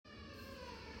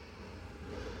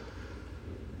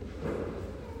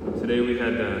Today we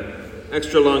had an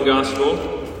extra long gospel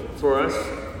for us,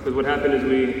 because what happened is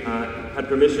we had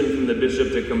permission from the bishop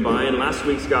to combine last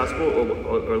week's gospel,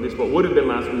 or at least what would have been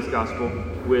last week's gospel,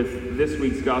 with this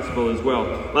week's gospel as well.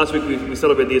 Last week we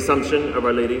celebrated the Assumption of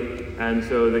Our Lady, and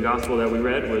so the gospel that we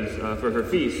read was for her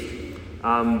feast.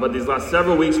 But these last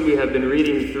several weeks we have been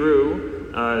reading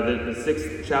through the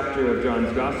 6th chapter of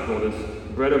John's Gospel,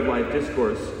 this Bread of Life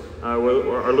discourse,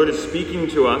 where our Lord is speaking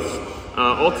to us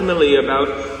ultimately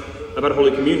about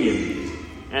Holy Communion.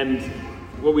 And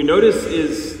what we notice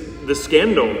is the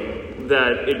scandal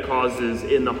that it causes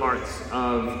in the hearts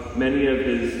of many of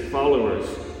his followers.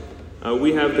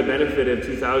 We have the benefit of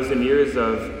 2,000 years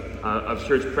of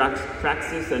church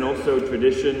praxis and also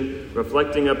tradition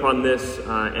reflecting upon this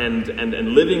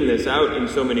and living this out in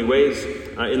so many ways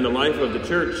in the life of the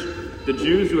church. The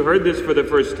Jews who heard this for the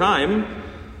first time,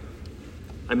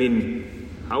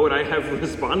 how would I have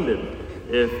responded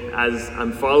if, as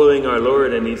I'm following our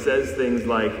Lord and he says things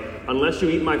like, "Unless you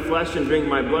eat my flesh and drink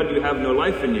my blood, you have no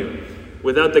life in you,"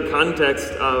 without the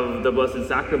context of the Blessed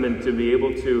Sacrament to be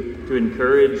able to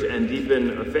encourage and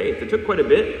deepen a faith? It took quite a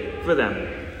bit for them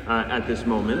at this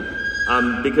moment,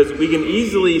 because we can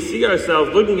easily see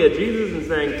ourselves looking at Jesus and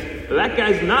saying, "That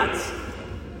guy's nuts.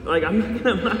 I'm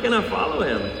not gonna follow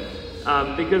him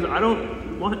because I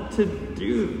don't want to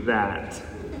do that."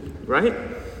 Right?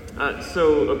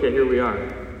 Here we are.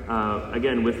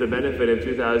 Again, with the benefit of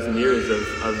 2,000 years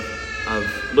of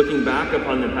looking back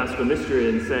upon the Paschal Mystery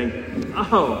and saying,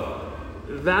 "Oh,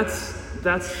 that's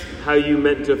how you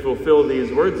meant to fulfill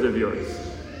these words of yours."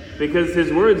 Because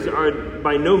his words are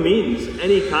by no means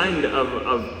any kind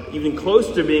of even close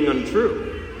to being untrue.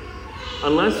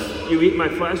 "Unless you eat my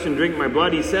flesh and drink my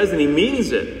blood," he says, and he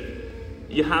means it,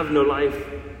 "you have no life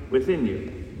within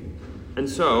you." And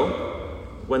so,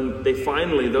 when they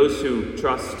finally, those who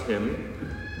trust him,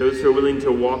 those who are willing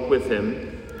to walk with him,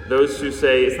 those who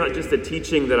say, "It's not just a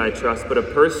teaching that I trust, but a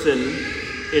person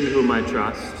in whom I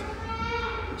trust."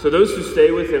 So those who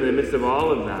stay with him in the midst of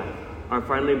all of that are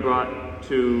finally brought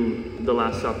to the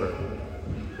Last Supper,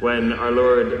 when our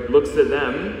Lord looks at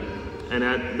them and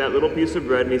at that little piece of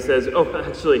bread and he says, "Oh,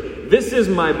 actually, this is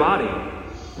my body,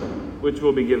 which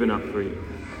will be given up for you.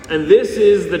 And this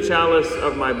is the chalice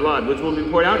of my blood, which will be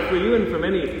poured out for you and for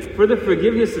many, for the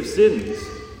forgiveness of sins."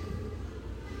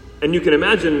 And you can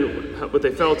imagine what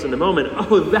they felt in the moment.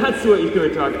 "Oh, that's what you were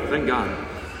talking about." Thank God.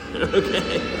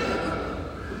 Okay.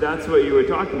 That's what you were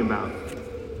talking about.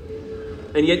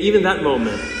 And yet even that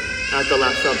moment at the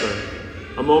Last Supper,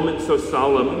 a moment so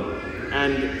solemn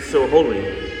and so holy,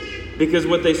 because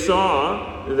what they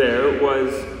saw there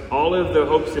was all of the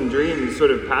hopes and dreams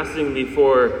sort of passing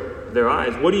before their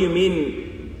eyes. What do you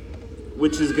mean,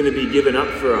 which is going to be given up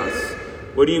for us?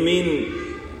 What do you mean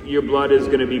your blood is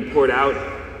going to be poured out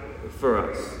for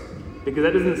us? Because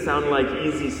that doesn't sound like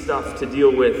easy stuff to deal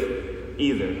with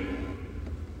either.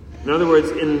 In other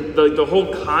words, in the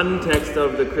whole context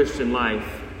of the Christian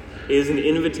life is an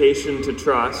invitation to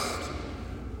trust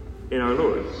in our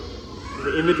Lord.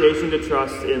 The invitation to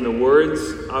trust in the words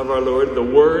of our Lord, the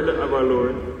word of our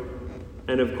Lord,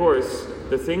 and of course,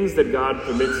 the things that God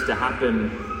permits to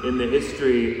happen in the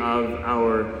history of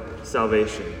our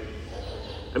salvation.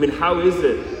 How is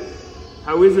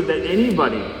it that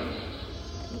anybody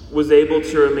was able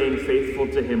to remain faithful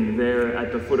to him there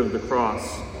at the foot of the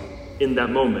cross in that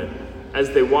moment, as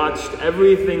they watched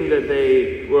everything that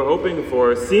they were hoping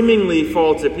for seemingly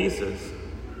fall to pieces?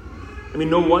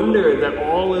 No wonder that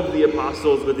all of the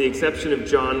apostles, with the exception of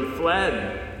John,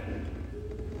 fled.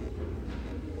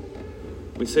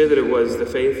 We say that it was the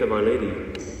faith of Our Lady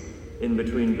in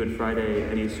between Good Friday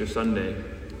and Easter Sunday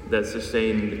that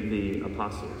sustained the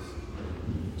apostles.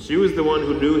 She was the one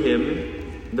who knew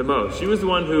him the most. She was the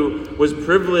one who was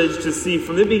privileged to see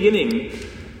from the beginning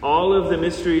all of the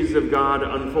mysteries of God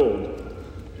unfold.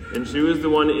 And she was the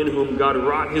one in whom God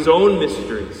wrought his own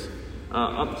mysteries,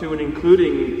 up to and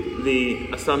including the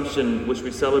Assumption, which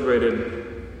we celebrated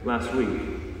last week.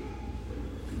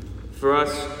 For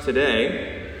us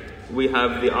today, we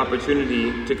have the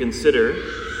opportunity to consider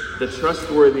the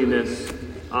trustworthiness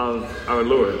of our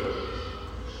Lord.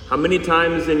 How many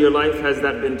times in your life has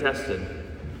that been tested?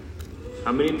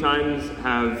 How many times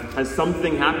has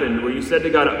something happened where you said to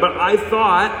God, "But I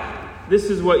thought this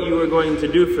is what you were going to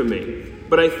do for me.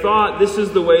 But I thought this is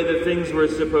the way that things were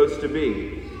supposed to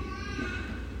be."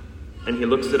 And he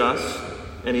looks at us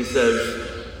and he says,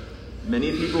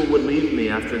 "Many people would leave me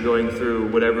after going through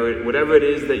whatever it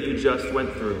is that you just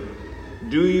went through.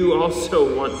 Do you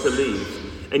also want to leave?"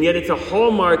 And yet it's a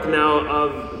hallmark now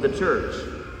of the church.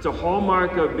 It's a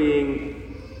hallmark of being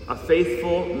a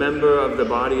faithful member of the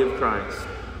body of Christ,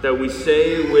 that we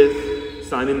say with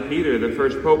Simon Peter, the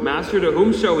first pope, "Master, to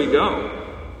whom shall we go?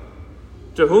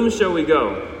 To whom shall we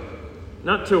go?"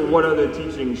 Not to what other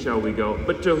teaching shall we go,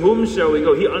 but to whom shall we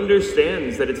go? He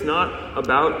understands that it's not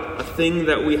about a thing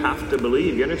that we have to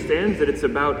believe. He understands that it's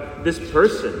about this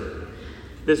person,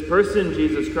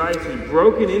 Jesus Christ, who's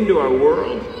broken into our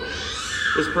world.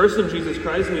 This person, Jesus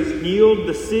Christ, who has healed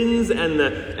the sins and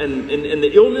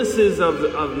the illnesses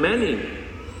of many.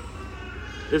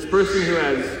 This person who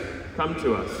has come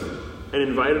to us and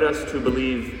invited us to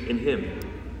believe in him.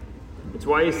 It's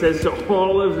why he says to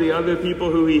all of the other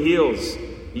people who he heals,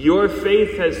 "Your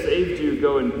faith has saved you,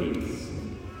 go in peace."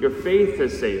 Your faith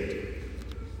has saved you,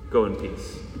 go in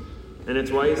peace. And it's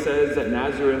why he says at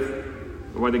Nazareth,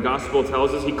 or why the gospel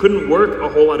tells us he couldn't work a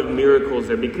whole lot of miracles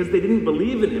there, because they didn't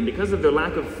believe in him, because of their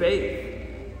lack of faith.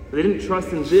 They didn't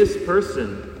trust in this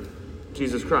person,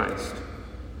 Jesus Christ.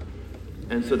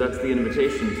 And so that's the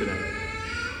invitation today.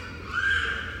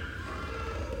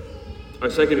 Our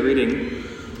second reading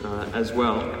as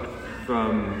well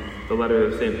from the letter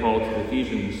of St. Paul to the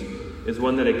Ephesians is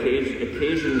one that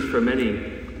occasions for many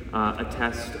a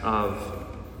test of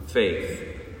faith.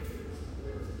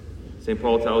 St.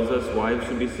 Paul tells us wives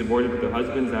should be subordinate to their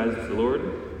husbands as to the Lord,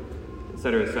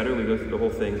 etc., etc. We go through the whole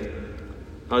thing.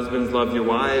 Husbands, love your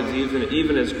wives,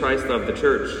 even as Christ loved the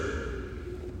church.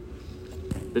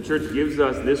 The church gives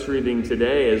us this reading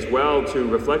today as well to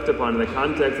reflect upon in the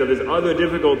context of this other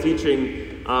difficult teaching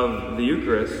of the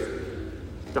Eucharist,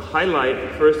 to highlight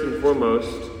first and foremost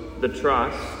the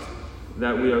trust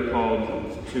that we are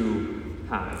called to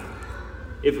have.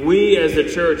 If we as a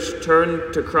church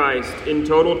turn to Christ in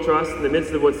total trust in the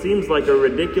midst of what seems like a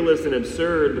ridiculous and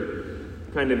absurd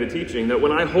kind of a teaching, that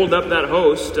when I hold up that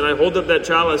host and I hold up that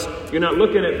chalice, you're not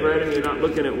looking at bread and you're not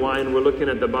looking at wine, we're looking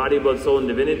at the body, blood, soul, and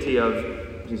divinity of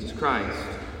Jesus Christ.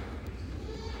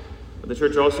 But the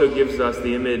church also gives us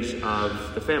the image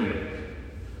of the family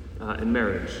and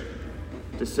marriage,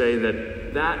 to say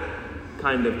that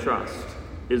kind of trust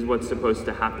is what's supposed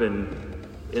to happen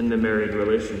in the married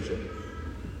relationship.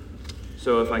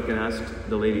 So if I can ask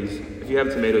the ladies, if you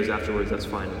have tomatoes afterwards, that's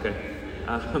fine, okay?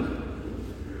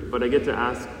 But I get to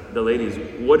ask the ladies,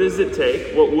 what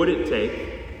would it take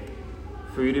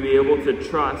for you to be able to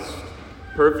trust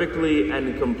perfectly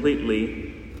and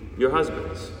completely your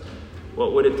husbands?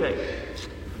 What would it take?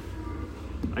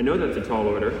 I know that's a tall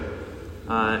order.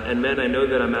 And men, I know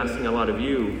that I'm asking a lot of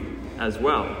you as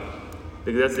well,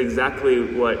 because that's exactly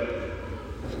what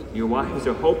your wives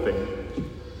are hoping.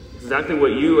 Exactly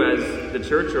what you as the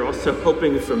church are also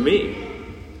hoping from me.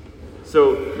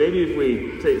 So maybe if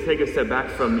we take a step back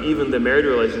from even the married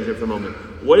relationship for a moment,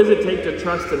 what does it take to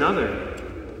trust another?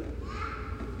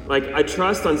 Like, I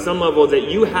trust on some level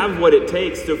that you have what it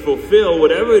takes to fulfill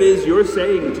whatever it is you're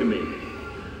saying to me.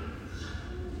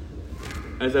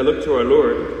 As I look to our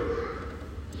Lord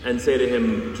and say to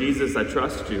him, "Jesus, I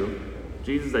trust you.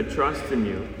 Jesus, I trust in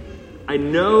you. I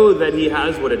know that he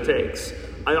has what it takes.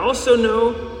 I also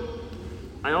know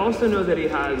that he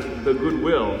has the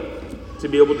goodwill to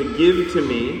be able to give to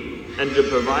me and to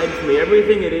provide for me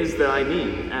everything it is that I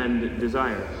need and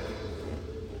desire."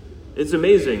 It's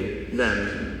amazing,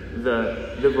 then,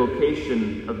 the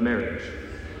vocation of marriage,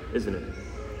 isn't it?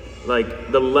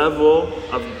 Like, the level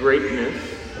of greatness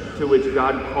to which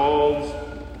God calls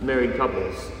married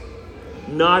couples.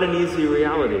 Not an easy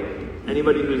reality.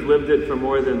 Anybody who's lived it for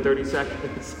more than 30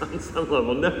 seconds on some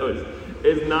level knows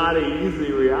it's not an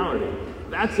easy reality.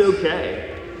 That's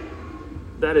okay.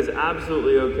 That is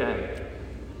absolutely okay.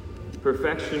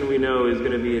 Perfection, we know, is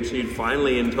going to be achieved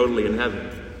finally and totally in heaven.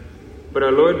 But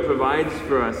our Lord provides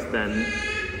for us then,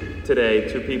 today,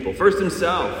 two people. First,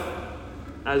 himself,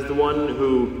 as the one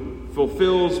who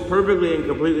fulfills perfectly and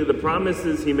completely the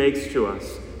promises he makes to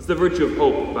us. It's the virtue of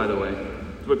hope, by the way.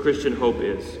 It's what Christian hope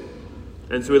is.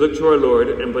 And so we look to our Lord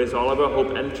and place all of our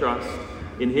hope and trust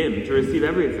in him to receive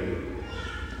everything.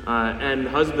 And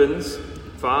husbands,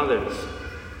 fathers,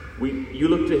 you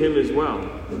look to him as well.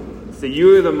 So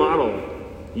you are the model.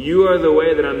 You are the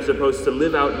way that I'm supposed to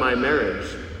live out my marriage.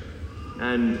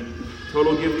 And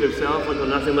total gift of self until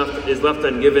nothing is left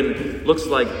ungiven looks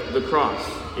like the cross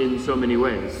in so many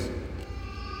ways.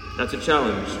 That's a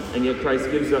challenge, and yet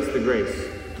Christ gives us the grace.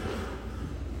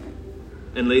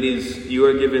 And ladies, you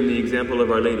are given the example of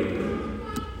Our Lady,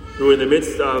 who in the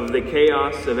midst of the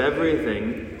chaos of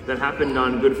everything that happened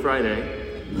on Good Friday,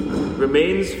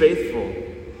 remains faithful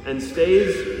and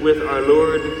stays with our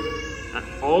Lord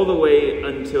all the way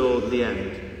until the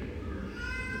end.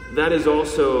 That is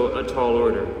also a tall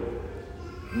order.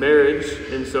 Marriage,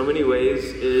 in so many ways,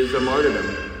 is a martyrdom.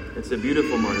 It's a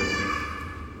beautiful martyrdom.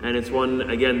 And it's one,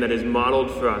 again, that is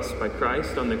modeled for us by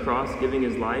Christ on the cross, giving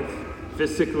his life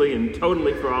physically and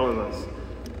totally for all of us.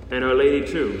 And Our Lady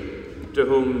too, to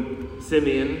whom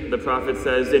Simeon, the prophet,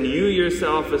 says, "And you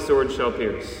yourself a sword shall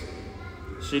pierce."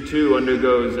 She too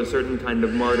undergoes a certain kind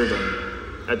of martyrdom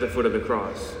at the foot of the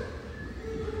cross.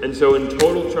 And so in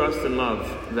total trust and love,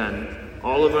 then,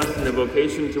 all of us in the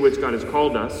vocation to which God has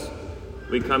called us,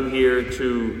 we come here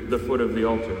to the foot of the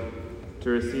altar to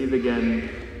receive again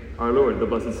our Lord, the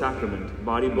Blessed Sacrament,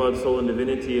 body, blood, soul, and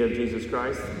divinity of Jesus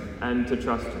Christ, and to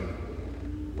trust him.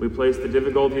 We place the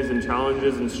difficulties and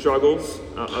challenges and struggles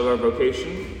of our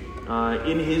vocation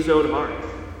in his own heart,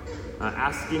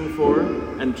 asking for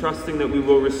and trusting that we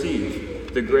will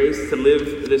receive the grace to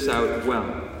live this out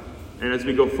well. And as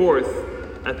we go forth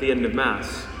at the end of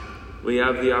Mass, we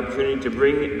have the opportunity to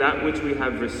bring that which we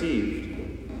have received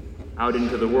out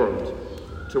into the world,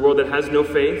 to a world that has no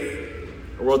faith,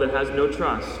 a world that has no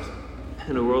trust,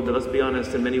 and a world that, let's be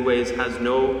honest, in many ways has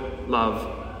no love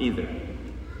either.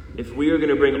 If we are going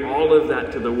to bring all of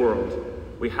that to the world,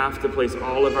 we have to place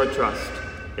all of our trust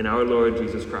in our Lord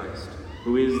Jesus Christ,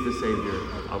 who is the Savior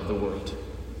of the world.